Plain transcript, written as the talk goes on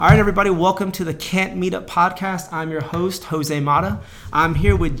All right, everybody, welcome to the Can't Meet Up podcast. I'm your host, Jose Mata. I'm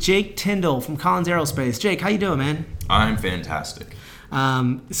here with Jake Tyndall from Collins Aerospace. Jake, how you doing, man? I'm fantastic.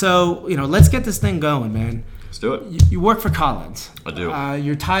 Let's get this thing going, man. Let's do it. You work for Collins. I do.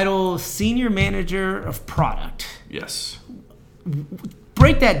 Your title, Senior Manager of Product. Yes.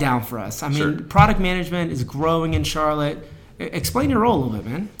 Break that down for us. Sure. Product management is growing in Charlotte. Explain your role a little bit,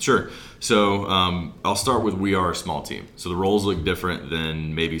 man. Sure. So I'll start with we are a small team. So the roles look different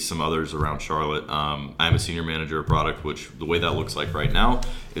than maybe some others around Charlotte. I'm a senior manager of product, which the way that looks like right now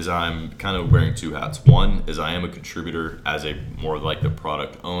is I'm kind of wearing two hats. One is I am a contributor as a more like the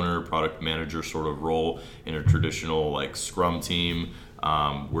product owner, product manager sort of role in a traditional like Scrum team.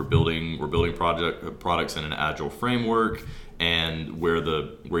 We're building products in an agile framework, and where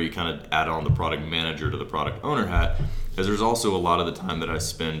you kind of add on the product manager to the product owner hat, because there's also a lot of the time that I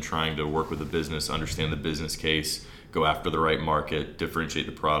spend trying to work with the business, understand the business case, go after the right market, differentiate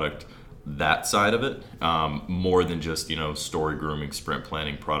the product, that side of it, more than just story grooming, sprint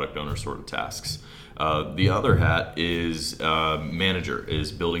planning, product owner sort of tasks. The other hat is manager,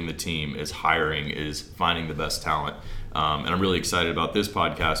 is building the team, is hiring, is finding the best talent. And I'm really excited about this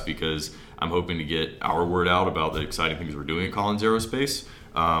podcast because I'm hoping to get our word out about the exciting things we're doing at Collins Aerospace.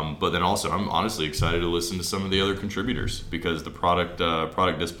 But then also, I'm honestly excited to listen to some of the other contributors because the product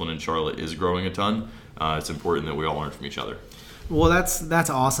discipline in Charlotte is growing a ton. It's important that we all learn from each other. Well, that's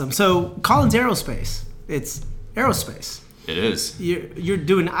awesome. So Collins Aerospace, it's aerospace. It is. You're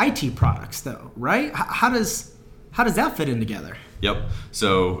doing IT products though, right? How does that fit in together? Yep.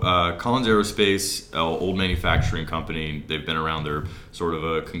 So Collins Aerospace, old manufacturing company, they've been around. They're sort of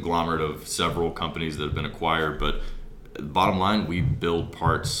a conglomerate of several companies that have been acquired. But bottom line, we build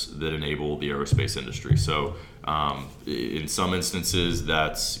parts that enable the aerospace industry. So in some instances,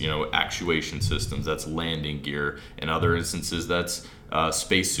 that's actuation systems, that's landing gear. In other instances, that's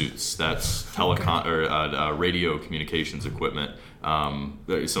spacesuits, that's radio communications equipment. Some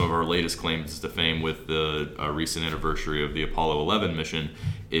of our latest claims to fame with the recent anniversary of the Apollo 11 mission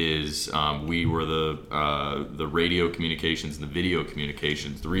is we were the radio communications and the video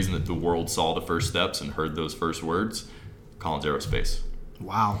communications. The reason that the world saw the first steps and heard those first words, Collins Aerospace.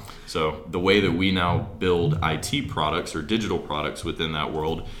 Wow. So the way that we now build IT products or digital products within that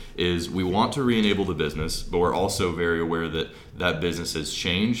world is we want to re-enable the business, but we're also very aware that that business has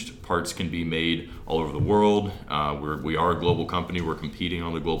changed. Parts can be made all over the world. We are a global company. We're competing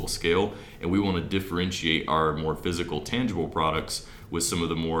on the global scale, and we want to differentiate our more physical, tangible products with some of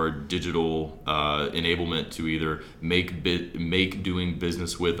the more digital enablement to either make doing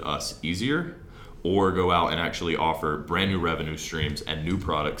business with us easier, or go out and actually offer brand new revenue streams and new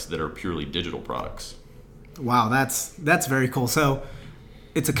products that are purely digital products. Wow, that's very cool. So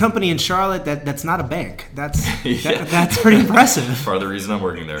it's a company in Charlotte that's not a bank. That's pretty impressive. Part of the reason I'm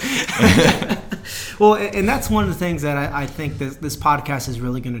working there. Well, and that's one of the things that I think this podcast is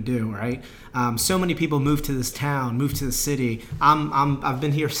really going to do, right? So many people move to this town, move to the city. I've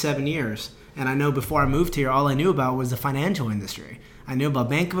been here 7 years, and I know before I moved here, all I knew about was the financial industry. I knew about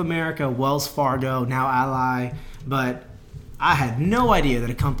Bank of America, Wells Fargo, now Ally, but I had no idea that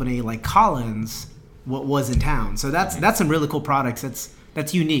a company like Collins was in town. So that's some really cool products.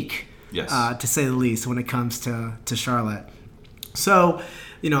 That's unique, yes, to say the least, when it comes to Charlotte. So,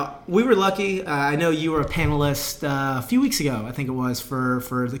 we were lucky. I know you were a panelist a few weeks ago, I think it was, for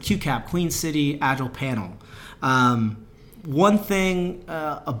the QCAP, Queen City Agile panel. One thing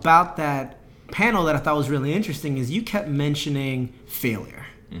about that panel that I thought was really interesting is you kept mentioning failure.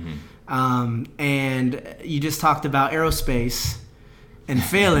 Mm-hmm. And you just talked about aerospace and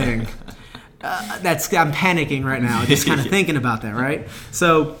failing. I'm panicking right now, just kind of thinking about that, right?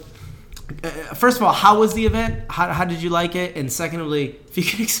 So, first of all, how was the event? How did you like it? And secondly, if you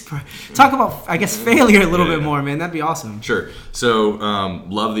could talk about, I guess, failure a little bit more, man, that'd be awesome. Sure. So,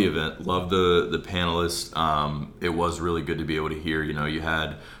 love the event, love the panelists. It was really good to be able to hear. You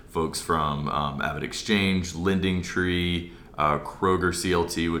had folks from Avid Exchange, Lending Tree, Kroger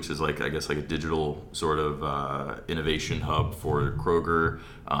CLT, which is like a digital sort of innovation hub for Kroger,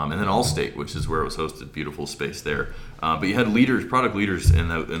 and then Allstate, which is where it was hosted. Beautiful space there. But you had product leaders in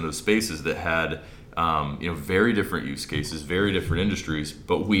those spaces that had very different use cases, very different industries,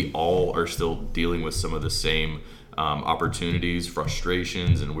 but we all are still dealing with some of the same opportunities,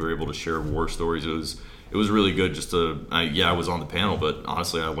 frustrations, and we were able to share war stories. It was really good I was on the panel, but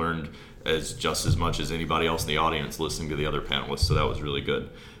honestly I learned just as much as anybody else in the audience listening to the other panelists, so that was really good.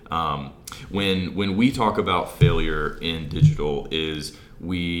 When we talk about failure in digital is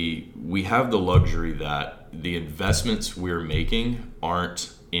we have the luxury that the investments we're making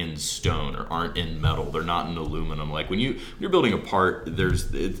aren't in stone or aren't in metal. They're not in aluminum. Like when you're building a part, it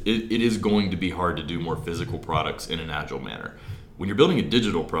is going to be hard to do more physical products in an agile manner. When you're building a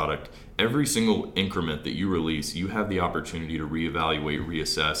digital product, every single increment that you release, you have the opportunity to reevaluate,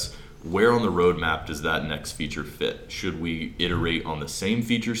 reassess, where on the roadmap does that next feature fit? Should we iterate on the same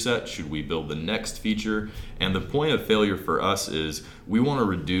feature set? Should we build the next feature? And the point of failure for us is we want to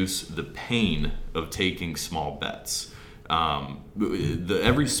reduce the pain of taking small bets.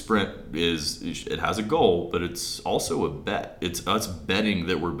 Every sprint it has a goal, but it's also a bet. It's us betting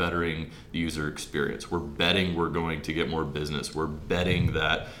that we're bettering the user experience. We're betting we're going to get more business. We're betting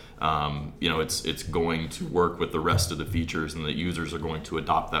that it's going to work with the rest of the features and that users are going to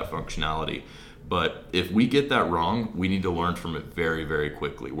adopt that functionality. But if we get that wrong, we need to learn from it very, very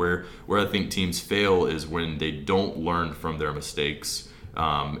quickly. Where I think teams fail is when they don't learn from their mistakes.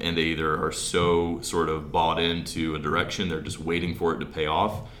 And they either are so sort of bought into a direction, they're just waiting for it to pay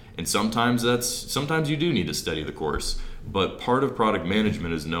off. And sometimes you do need to steady the course. But part of product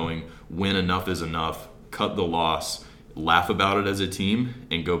management is knowing when enough is enough, cut the loss, laugh about it as a team,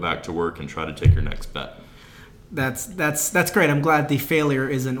 and go back to work and try to take your next bet. That's great. I'm glad the failure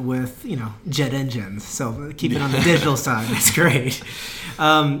isn't with jet engines. So keep it on the digital side. That's great.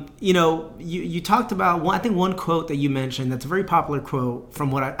 You talked about one quote that you mentioned that's a very popular quote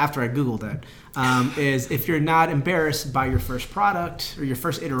from after I Googled it, is if you're not embarrassed by your first product or your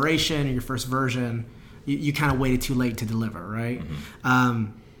first iteration or your first version, you kind of waited too late to deliver, right?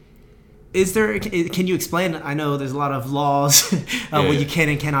 Mm-hmm. Can you explain? I know there's a lot of laws what you can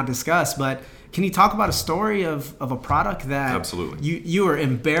and cannot discuss, but can you talk about a story of a product that absolutely you were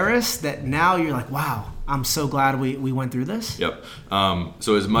embarrassed that now you're like, wow, I'm so glad we went through this? Yep.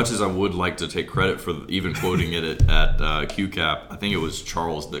 So as much as I would like to take credit for even quoting it at QCAP, I think it was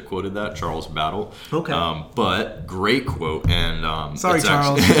Charles that quoted that, Charles Battle. Okay. But great quote. And sorry,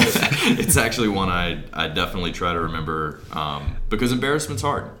 Charles. It's actually one I definitely try to remember because embarrassment's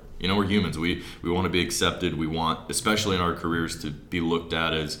hard. We're humans. We want to be accepted. We want, especially in our careers, to be looked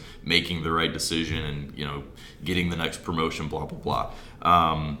at as making the right decision and, getting the next promotion, blah, blah,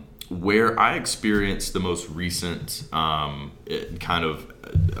 blah. Where I experienced the most recent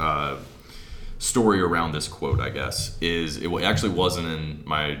story around this quote, I guess, is it actually wasn't in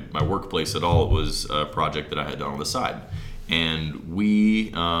my workplace at all. It was a project that I had done on the side. And me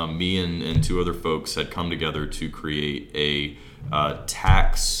and two other folks had come together to create a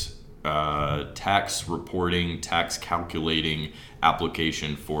tax reporting, tax calculating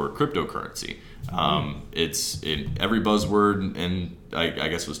application for cryptocurrency. It's in every buzzword, and I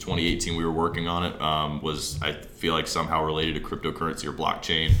guess it was 2018 we were working on it, was I feel like somehow related to cryptocurrency or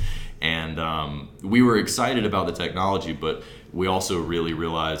blockchain. And we were excited about the technology, but we also really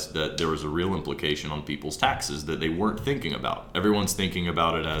realized that there was a real implication on people's taxes that they weren't thinking about. Everyone's thinking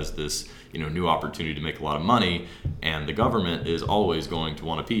about it as this new opportunity to make a lot of money, and the government is always going to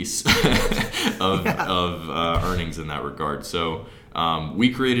want a piece of earnings in that regard. So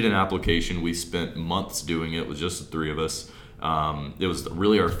we created an application. We spent months doing it with just the three of us. It was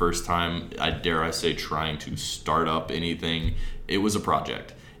really our first time, I say, trying to start up anything. It was a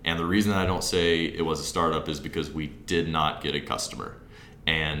project. And the reason I don't say it was a startup is because we did not get a customer.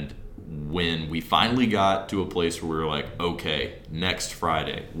 And when we finally got to a place where we were like, okay, next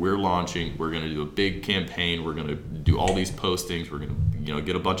Friday, we're launching, we're going to do a big campaign, we're going to do all these postings, we're going to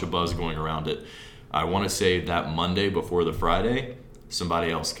get a bunch of buzz going around it. I want to say that Monday before the Friday, somebody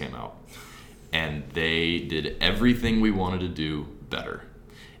else came out. And they did everything we wanted to do better.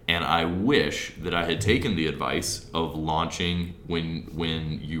 And I wish that I had taken the advice of launching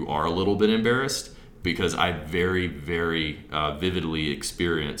when you are a little bit embarrassed, because I very, very vividly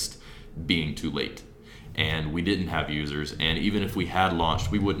experienced being too late. And we didn't have users. And even if we had launched,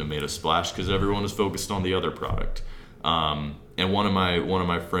 we wouldn't have made a splash because everyone was focused on the other product. And one of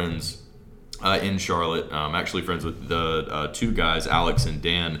my friends in Charlotte, actually friends with the two guys, Alex and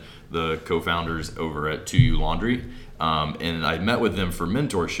Dan, the co-founders over at 2U Laundry. And I met with them for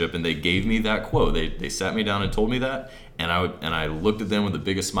mentorship, and they gave me that quote. They sat me down and told me that, and I looked at them with the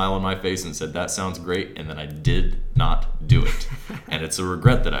biggest smile on my face and said, "That sounds great," and then I did not do it. And it's a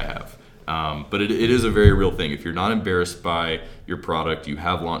regret that I have. But it is a very real thing. If you're not embarrassed by your product, you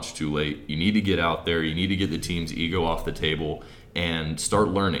have launched too late. You need to get out there. You need to get the team's ego off the table and start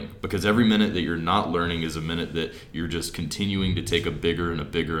learning, because every minute that you're not learning is a minute that you're just continuing to take a bigger and a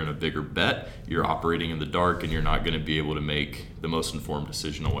bigger and a bigger bet. You're operating in the dark, and you're not going to be able to make the most informed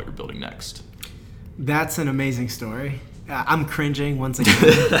decision on what you're building next. That's an amazing story. I'm cringing once again.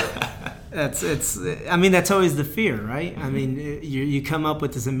 I mean, that's always the fear, right? I mean, you come up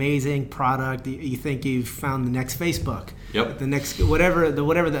with this amazing product. You think you've found the next Facebook, Yep. the next whatever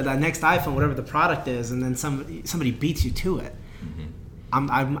the next iPhone, whatever the product is, and then somebody beats you to it.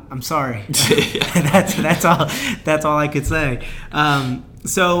 I'm sorry. That's all I could say.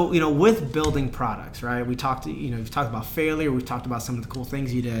 So with building products, right? We talked, you've talked about failure. We've talked about some of the cool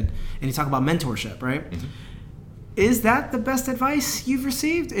things you did, and you talk about mentorship, right? Mm-hmm. Is that the best advice you've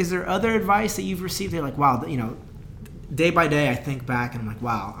received? Is there other advice that you've received? They're like, wow, day by day I think back and I'm like,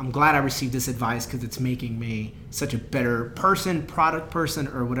 wow, I'm glad I received this advice because it's making me such a better person, product person,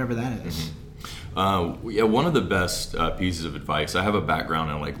 or whatever that is. Mm-hmm. One of the best pieces of advice, I have a background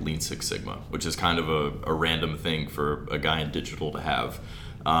in like Lean Six Sigma, which is kind of a random thing for a guy in digital to have.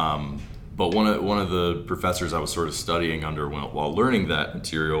 But one of the professors I was sort of studying under while learning that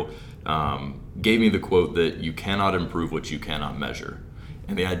material gave me the quote that you cannot improve what you cannot measure.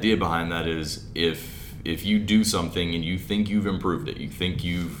 And the idea behind that is if you do something and you think you've improved it, you think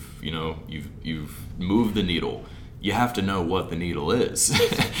you've moved the needle, you have to know what the needle is.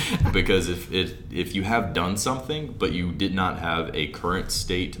 Because if you have done something but you did not have a current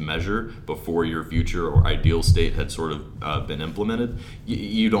state to measure before your future or ideal state had sort of been implemented,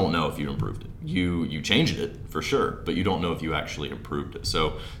 you don't know if you improved it. You changed it for sure, but you don't know if you actually improved it.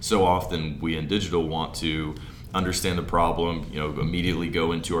 So often we in digital want to understand the problem, immediately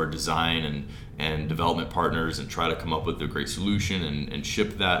go into our design and development partners and try to come up with a great solution and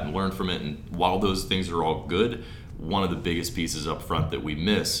ship that and learn from it. And while those things are all good, one of the biggest pieces up front that we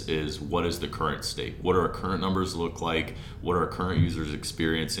miss is what is the current state? What do our current numbers look like? What are our current users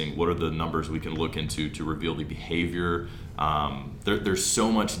experiencing? What are the numbers we can look into to reveal the behavior? There's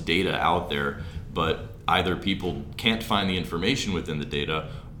so much data out there, but either people can't find the information within the data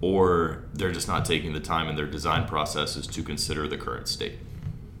or they're just not taking the time in their design processes to consider the current state.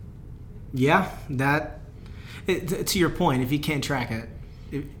 Yeah, to your point, if you can't track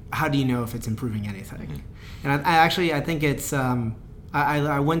it, how do you know if it's improving anything? Mm-hmm. And I think it's,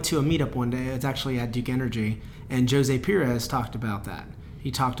 I went to a meetup one day, it's actually at Duke Energy, and Jose Perez talked about that.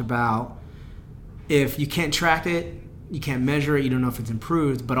 He talked about if you can't track it, you can't measure it, you don't know if it's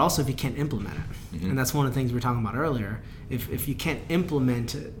improved, but also if you can't implement it. Mm-hmm. And that's one of the things we were talking about earlier. If you can't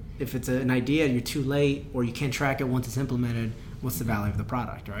implement it, if it's an idea, you're too late, or you can't track it once it's implemented, what's the value of the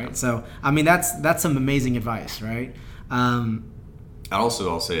product, right? Yep. So, I mean, that's some amazing advice, right? I'll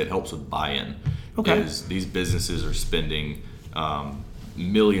say it helps with buy-in. Okay. Is these businesses are spending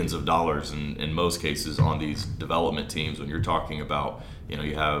millions of dollars in most cases on these development teams. When you're talking about,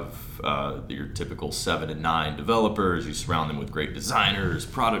 you have your typical 7 to 9 developers, you surround them with great designers,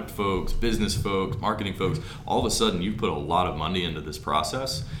 product folks, business folks, marketing folks. All of a sudden, you put a lot of money into this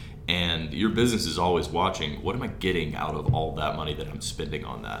process, and your business is always watching, what am I getting out of all that money that I'm spending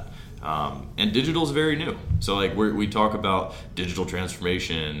on that? And digital is very new. So like we talk about digital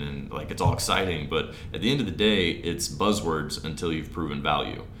transformation and like it's all exciting, but at the end of the day, it's buzzwords until you've proven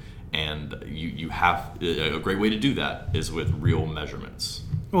value. And you have a great way to do that is with real measurements.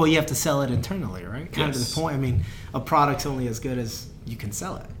 Well, you have to sell it internally, right? Kind yes. of the point. I mean, a product's only as good as you can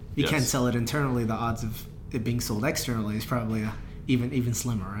sell it. If you yes. can't sell it internally, the odds of it being sold externally is probably even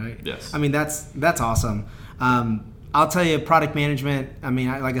slimmer, right? Yes. I mean, that's awesome. I'll tell you, product management, I mean,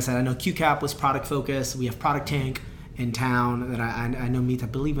 like I said, I know QCAP was product focused. We have Product Tank in town that I know meets, I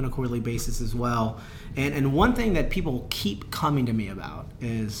believe, on a quarterly basis as well. And one thing that people keep coming to me about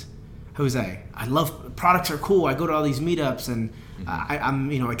is, Jose, I love, products are cool. I go to all these meetups and I'm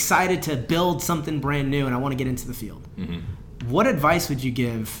excited to build something brand new and I want to get into the field. Mm-hmm. What advice would you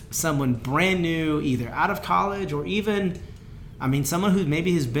give someone brand new, either out of college or even, someone who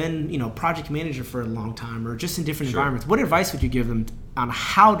maybe has been, project manager for a long time or just in different Sure. environments? What advice would you give them on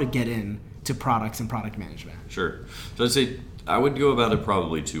how to get into products and product management? Sure. So I'd say I would go about it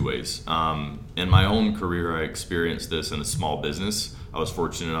probably 2 ways. In my own career, I experienced this in a small business. I was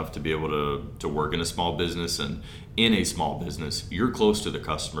fortunate enough to be able to work in a small business, and in a small business, you're close to the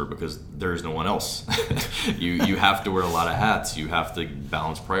customer because there's no one else. You have to wear a lot of hats. You have to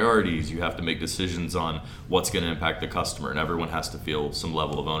balance priorities. You have to make decisions on what's going to impact the customer, and everyone has to feel some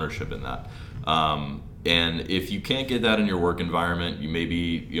level of ownership in that. And if you can't get that in your work environment, you may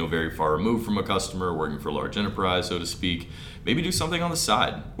be very far removed from a customer, working for a large enterprise, so to speak. Maybe do something on the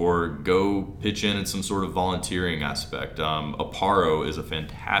side or go pitch in some sort of volunteering aspect. Aparo is a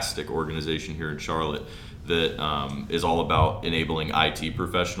fantastic organization here in Charlotte that is all about enabling IT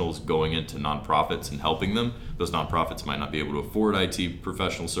professionals going into nonprofits and helping them. Those nonprofits might not be able to afford IT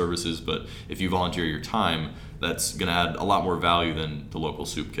professional services, but if you volunteer your time, that's going to add a lot more value than the local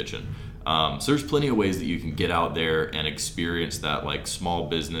soup kitchen. So there's plenty of ways that you can get out there and experience that like small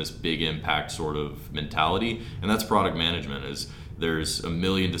business, big impact sort of mentality. And that's product management. Is there's a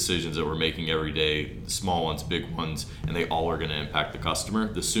million decisions that we're making every day, small ones, big ones, and they all are going to impact the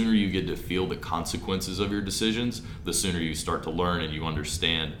customer. The sooner you get to feel the consequences of your decisions, the sooner you start to learn and you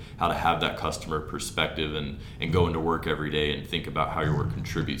understand how to have that customer perspective and go into work every day and think about how your work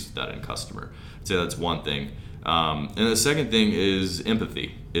contributes to that end customer. I'd say that's one thing. And the second thing is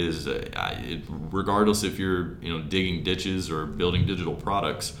empathy. Regardless if you're digging ditches or building digital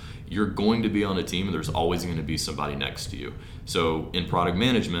products, you're going to be on a team and there's always going to be somebody next to you. So in product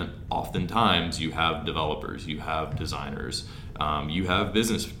management, oftentimes you have developers, you have designers, you have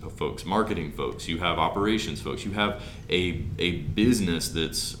business folks, marketing folks, you have operations folks, you have a business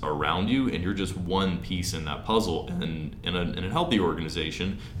that's around you, and you're just one piece in that puzzle. And in a healthy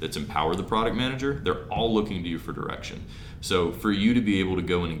organization that's empowered the product manager, they're all looking to you for direction. So for you to be able to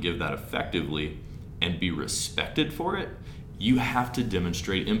go in and give that effectively and be respected for it, you have to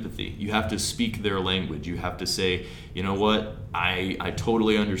demonstrate empathy. You have to speak their language. You have to say, you know what, I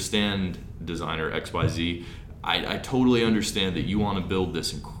totally understand, designer XYZ. I totally understand that you want to build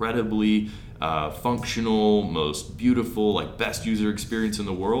this incredibly functional, most beautiful, like best user experience in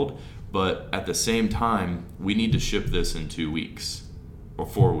the world. But at the same time, we need to ship this in 2 weeks or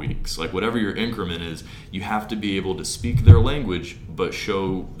 4 weeks. Like whatever your increment is, you have to be able to speak their language, but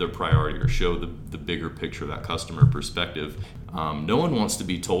show their priority or show the bigger picture, that customer perspective. No one wants to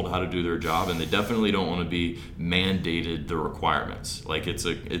be told how to do their job, and they definitely don't want to be mandated the requirements. Like it's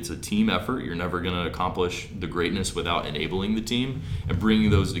a team effort. You're never going to accomplish the greatness without enabling the team and bringing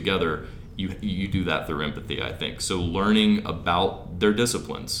those together. You do that through empathy, I think. So learning about their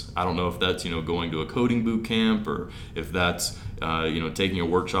disciplines. I don't know if that's going to a coding boot camp or if that's taking a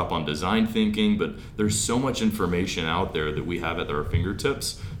workshop on design thinking, but there's so much information out there that we have at our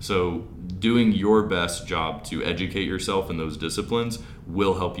fingertips. So doing your best job to educate yourself in those disciplines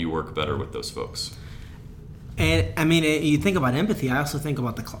will help you work better with those folks. And I mean, you think about empathy, I also think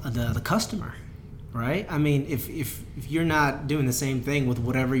about the customer. Right? I mean, if you're not doing the same thing with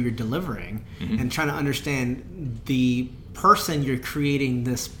whatever you're delivering and trying to understand the person you're creating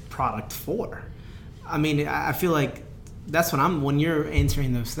this product for, I mean, I feel like that's when you're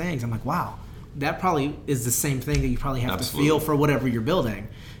answering those things, I'm like, wow, that probably is the same thing that you probably have Absolutely. to feel for whatever you're building.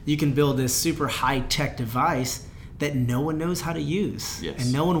 You can build this super high-tech device that no one knows how to use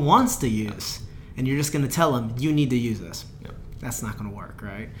and no one wants to use. And you're just going to tell them, you need to use this. Yep. That's not going to work,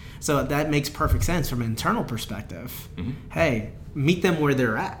 right? So that makes perfect sense from an internal perspective. Hey, meet them where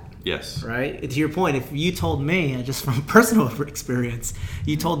they're at. Yes. Right? To your point, if you told me, just from personal experience,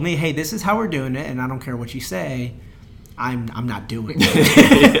 you told me, hey, this is how we're doing it, and I don't care what you say, I'm not doing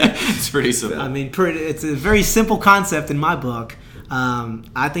it. It's pretty simple. I mean, it's a very simple concept in my book.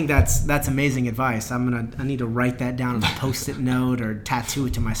 I think that's amazing advice. I need to write that down on a Post-it note or tattoo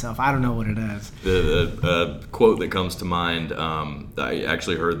it to myself. I don't know what it is. The quote that comes to mind, I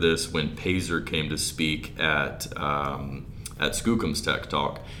actually heard this when Pazer came to speak at Skookum's Tech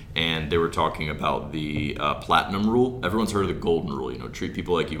Talk, and they were talking about the platinum rule. Everyone's heard of the golden rule, treat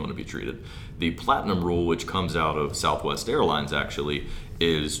people like you want to be treated. The platinum rule, which comes out of Southwest Airlines actually,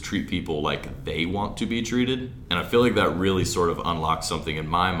 is treat people like they want to be treated. And I feel like that really sort of unlocks something in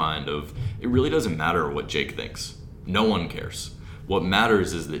my mind of, it really doesn't matter what Jake thinks. No one cares. What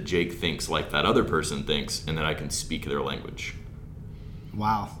matters is that Jake thinks like that other person thinks, and that I can speak their language.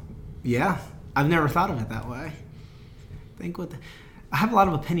 Wow. Yeah. I've never thought of it that way. I have a lot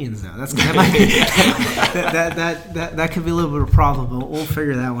of opinions though. That could be a little bit of a problem, but we'll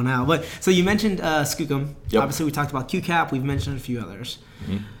figure that one out. But so you mentioned Skookum. Yep. Obviously, we talked about QCAP. We've mentioned a few others.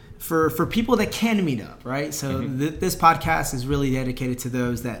 For people that can meet up, right? So this podcast is really dedicated to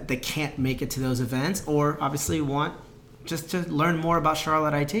those that can't make it to those events, or obviously want just to learn more about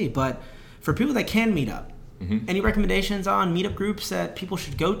Charlotte IT. But for people that can meet up, any recommendations on meetup groups that people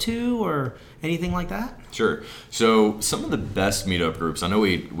should go to or anything like that? Sure. So some of the best meetup groups, I know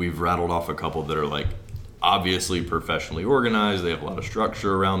we've rattled off a couple that are like obviously professionally organized. They have a lot of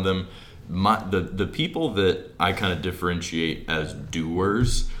structure around them. The people that I kind of differentiate as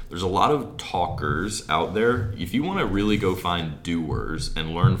doers, there's a lot of talkers out there. If you want to really go find doers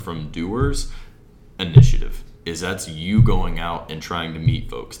and learn from doers, Initiative. That's you going out and trying to meet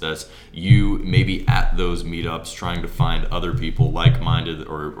folks. That's you maybe at those meetups trying to find other people like-minded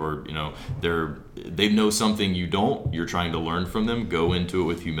or they're they know something you don't. You're trying to learn from them. Go into it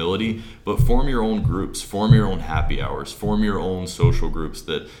with humility, but form your own groups, form your own happy hours, form your own social groups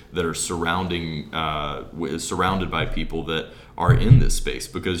that are surrounded by people that are in this space,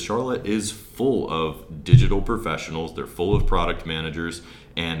 because Charlotte is full of digital professionals. They're full of product managers,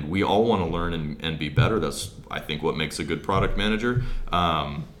 and we all want to learn and be better. That's, I think, what makes a good product manager.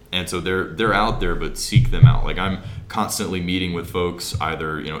 And so they're out there, but seek them out. Like, I'm constantly meeting with folks,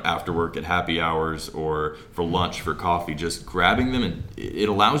 either, you know, after work at happy hours or for lunch, for coffee, just grabbing them. And it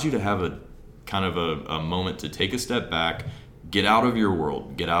allows you to have a kind of a moment to take a step back, get out of your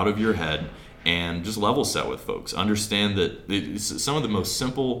world, get out of your head, and just level set with folks. Understand that some of the most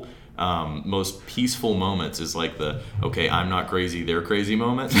simple, most peaceful moments is like the, okay, I'm not crazy, they're crazy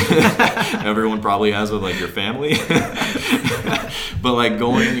moment. Everyone probably has with like your family. But like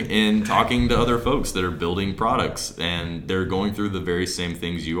going and talking to other folks that are building products and they're going through the very same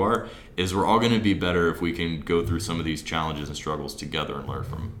things you are, is we're all going to be better if we can go through some of these challenges and struggles together and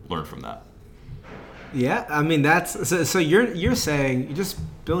learn from that. Yeah, I mean, that's so you're saying you just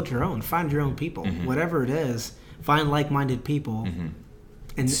build your own, find your own people, whatever it is, find like-minded people,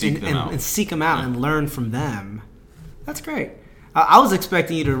 and seek them out and learn from them. That's great. I was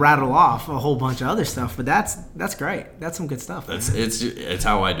expecting you to rattle off a whole bunch of other stuff, but that's great. That's some good stuff. It's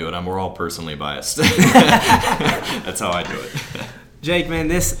how I do it. We're all personally biased. That's how I do it. Jake, man,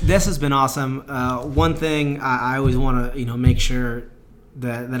 this has been awesome. One thing I always want to make sure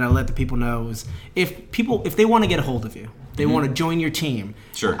that I let the people know is if they want to get a hold of you, they want to join your team.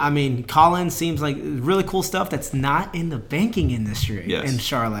 Sure. I mean, Colin seems like really cool stuff that's not in the banking industry in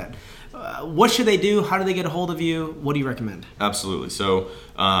Charlotte. What should they do? How do they get a hold of you? What do you recommend? Absolutely. So,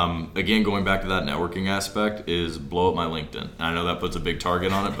 again, going back to that networking aspect, is blow up my LinkedIn. And I know that puts a big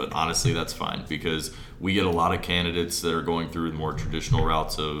target on it, but honestly, that's fine, because we get a lot of candidates that are going through the more traditional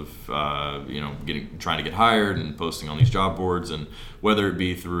routes of, trying to get hired and posting on these job boards, and whether it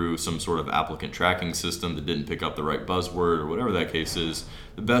be through some sort of applicant tracking system that didn't pick up the right buzzword or whatever that case is,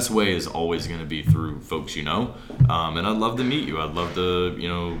 the best way is always going to be through folks you know. And I'd love to meet you. I'd love to,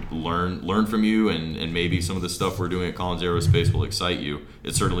 learn from you, and maybe some of the stuff we're doing at Collins Aerospace will excite you.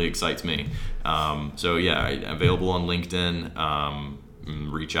 It certainly excites me. So yeah, available on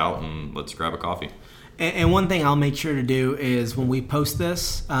LinkedIn. Reach out and let's grab a coffee. And one thing I'll make sure to do is when we post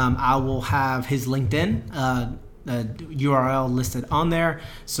this, I will have his LinkedIn URL listed on there.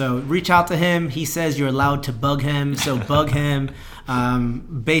 So reach out to him. He says you're allowed to bug him, so bug him.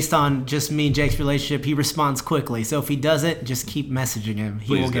 Based on just me and Jake's relationship, he responds quickly. So if he doesn't, just keep messaging him.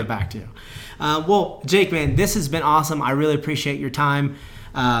 He will get back to you. Well, Jake, man, this has been awesome. I really appreciate your time.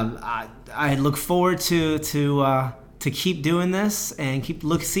 I look forward to keep doing this and keep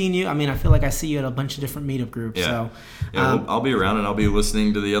seeing you. I mean, I feel like I see you at a bunch of different meetup groups. Yeah. So, I'll be around, and I'll be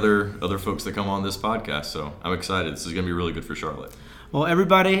listening to the other folks that come on this podcast. So I'm excited. This is going to be really good for Charlotte. Well,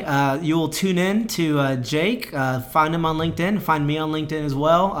 everybody, you will tune in to Jake. Find him on LinkedIn. Find me on LinkedIn as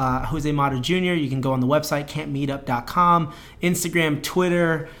well. Jose Mata Jr. You can go on the website, campmeetup.com, Instagram,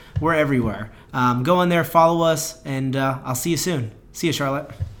 Twitter. We're everywhere. Go on there, follow us, and I'll see you soon. See you,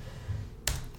 Charlotte.